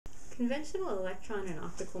Conventional electron and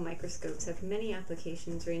optical microscopes have many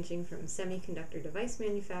applications ranging from semiconductor device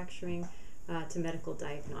manufacturing to medical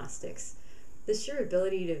diagnostics. The sheer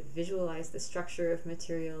ability to visualize the structure of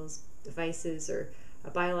materials, devices, or a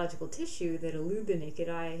biological tissue that elude the naked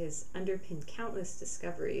eye has underpinned countless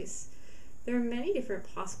discoveries. There are many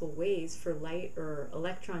different possible ways for light or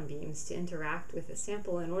electron beams to interact with a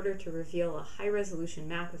sample in order to reveal a high-resolution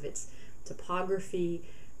map of its topography,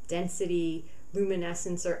 density,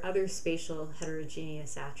 luminescence, or other spatial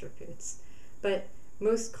heterogeneous attributes. But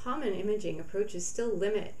most common imaging approaches still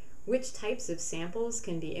limit which types of samples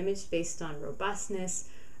can be imaged based on robustness,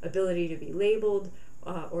 ability to be labeled,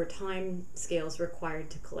 or time scales required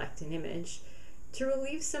to collect an image. To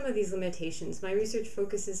relieve some of these limitations, my research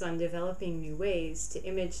focuses on developing new ways to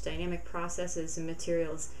image dynamic processes and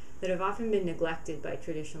materials that have often been neglected by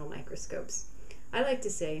traditional microscopes. I like to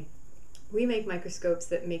say, we make microscopes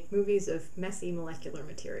that make movies of messy molecular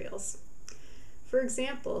materials. For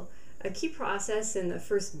example, a key process in the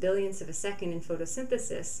first billionths of a second in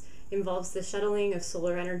photosynthesis involves the shuttling of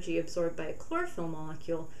solar energy absorbed by a chlorophyll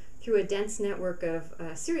molecule through a dense network of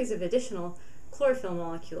a series of additional chlorophyll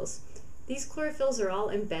molecules. These chlorophylls are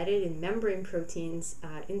all embedded in membrane proteins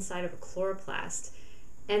inside of a chloroplast,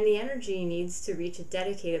 and the energy needs to reach a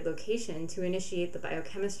dedicated location to initiate the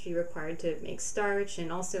biochemistry required to make starch and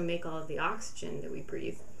also make all of the oxygen that we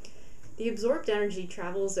breathe. The absorbed energy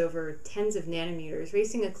travels over tens of nanometers,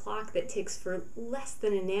 racing a clock that ticks for less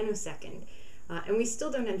than a nanosecond, and we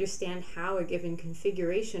still don't understand how a given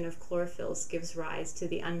configuration of chlorophylls gives rise to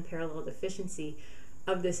the unparalleled efficiency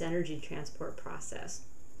of this energy transport process.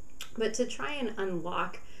 But to try and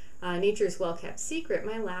unlock nature's well-kept secret,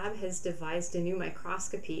 my lab has devised a new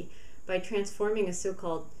microscopy by transforming a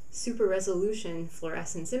so-called super-resolution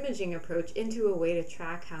fluorescence imaging approach into a way to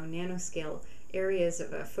track how nanoscale areas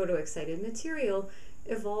of a photoexcited material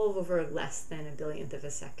evolve over less than a billionth of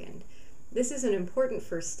a second. This is an important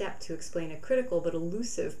first step to explain a critical but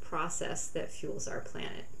elusive process that fuels our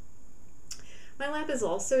planet. My lab has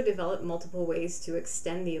also developed multiple ways to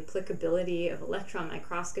extend the applicability of electron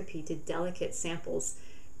microscopy to delicate samples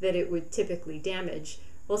that it would typically damage,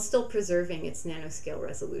 while still preserving its nanoscale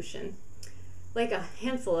resolution. Like a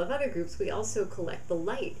handful of other groups, we also collect the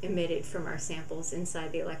light emitted from our samples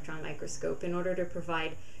inside the electron microscope in order to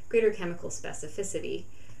provide greater chemical specificity.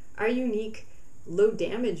 Our unique low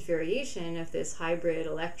damage variation of this hybrid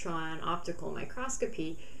electron optical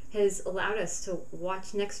microscopy has allowed us to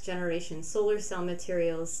watch next generation solar cell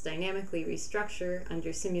materials dynamically restructure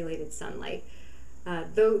under simulated sunlight.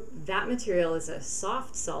 Though that material is a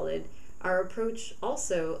soft solid, our approach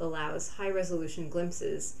also allows high resolution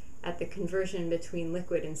glimpses at the conversion between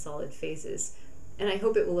liquid and solid phases. And I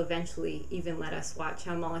hope it will eventually even let us watch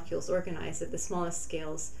how molecules organize at the smallest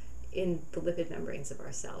scales in the lipid membranes of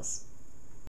our cells.